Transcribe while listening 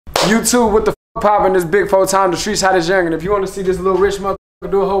YouTube, what the f poppin'? This big 4 times the streets IceTrayYang. And if you want to see this little rich motherfucker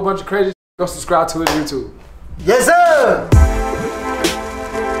do a whole bunch of crazy shit, go subscribe to his YouTube. Yes, sir!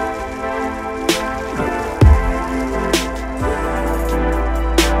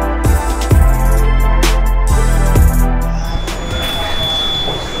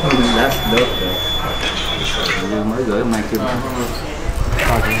 That's dope, though.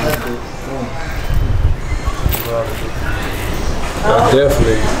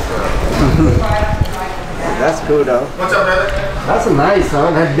 Definitely. That's cool, though. What's up, brother? That's a nice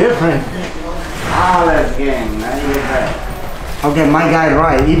one. That's different. Ah, that's gang. Now you get that. Okay, my guy,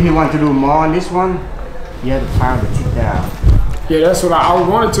 right. If you want to do more on this one, you have to file the teeth down. Yeah, that's what I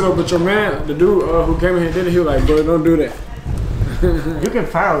wanted to know, but your man, the dude who came in here did it, he was like, bro, don't do that. You can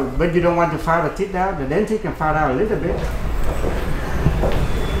file, but you don't want to file the teeth down. The dentist can file out a little bit.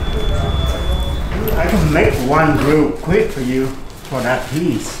 I can make one real quick for you for that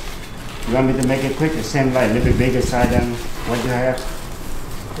piece. You want me to make it quick? The same, like a little bit bigger side than what you have?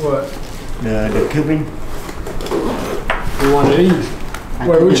 What? The cubing. You want these?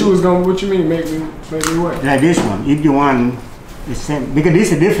 Wait, what you mean make me what? Like this one. If you want the same, because this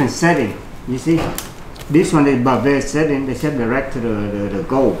is a different setting. You see? This one is Bavaria setting. They set direct to the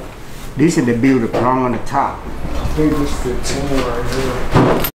gold. This is the build the prong on the top. I think this fits in right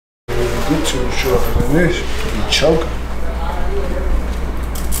here. Get too short than this. You choke.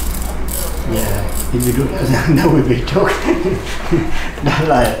 Yeah, if you do that would be choke. Not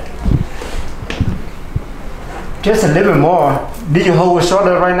like just a little bit more. Did you hold your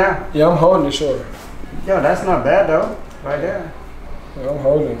shoulder right now? Yeah, I'm holding the shoulder. Yo, that's not bad though. Right there. Yeah, I'm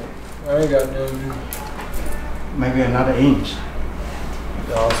holding it. I ain't got no. Maybe another inch.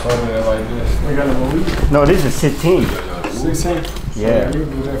 Yeah, I was holding it like this. I got no week. No, this is 16. 16? Yeah. So you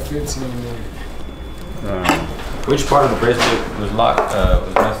do that 15 then. Which part of the bracelet was locked,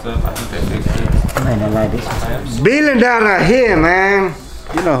 was messed up? I think they fixed it. Man, I like this. Building down out here, man.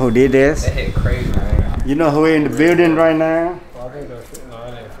 You know who did this? That hit crazy, man. You know who in the building right now? Oh, I think that fit. No,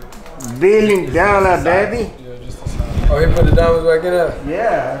 it ain't fit. Building down out, baby. Yeah, just the side. Oh, he put the diamonds back in there?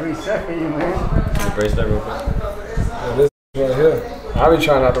 Yeah, recycle you, man. The bracelet real quick. Yeah, this right here. I be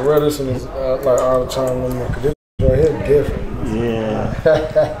trying not to wear this one like all the time anymore, because this right here is different. Yeah.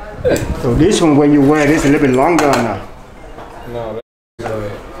 So this one, when you wear this, a little bit longer or not? No,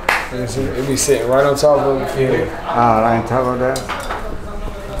 it be sitting right on top of the field. Ah, right on top of that.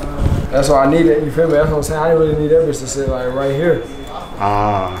 That's why I need it, you feel me? That's what I'm saying. I didn't really need that bitch to sit like right here.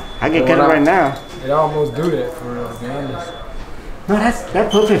 Ah, I can get it right now. It almost do that for real, to be honest. No, that's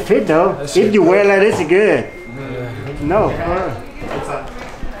perfect fit though. If you wear like this, it's good. Yeah. No, for real.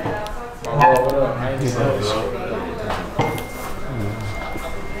 Oh, what up? I ain't saying this shit.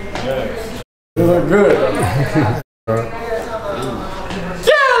 You look good. Yeah, look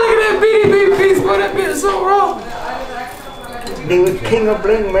at that BDB piece, boy. That bitch is so raw. They was king of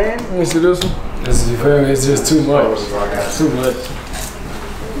bling, man. Let me see this one. This is, you feel me? It's just too much. Too much.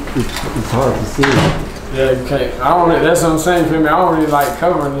 It's hard to see. Yeah, you can't. I don't. That's what I'm saying. For me, I don't really like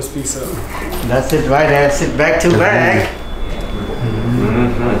covering this piece up. That's it right there. Sit back to back.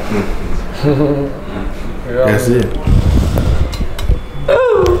 That's it.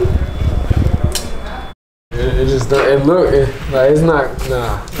 Ooh. It just don't. It look. Like it's not.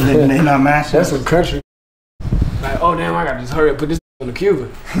 Nah. They not matching. That's some country. Like, oh damn! I gotta just hurry up. Put this on the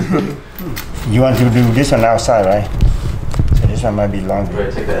Cuban. You want to do this one outside, right? So this one might be longer.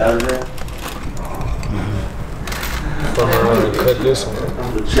 Ready to take that out of there? Cut this one.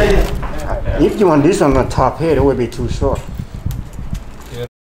 If you want this one on top here, it would be too short. Yeah.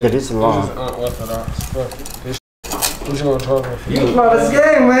 This is long. This is unorthodox. Fuck it. What you gonna talk about? You know this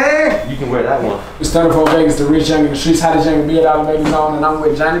game, man. You can wear that one. It's Stunna from Vegas, the rich young in the streets, IceTrayYang, be it out of baby's on, and I'm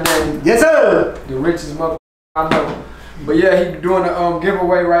with Johnny Baby. Yes, sir. The richest mother I know. But yeah, he doing a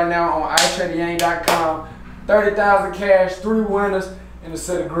giveaway right now on IceTrayYang.com. 30,000 cash, 3 winners, and a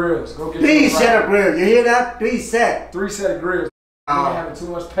set of grills. Go get 3 set of grills. You hear that? 3 set. 3 set of grills. You ain't having too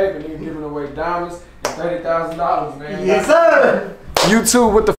much paper. Nigga giving away diamonds and $30,000, man. Yes, sir.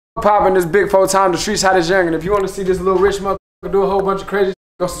 YouTube, what the f poppin'? This big 4 times the streets IceTrayYang. And if you want to see this little rich motherfucker do a whole bunch of crazy shit,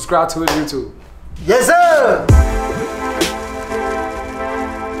 go subscribe to his YouTube. Yes, sir.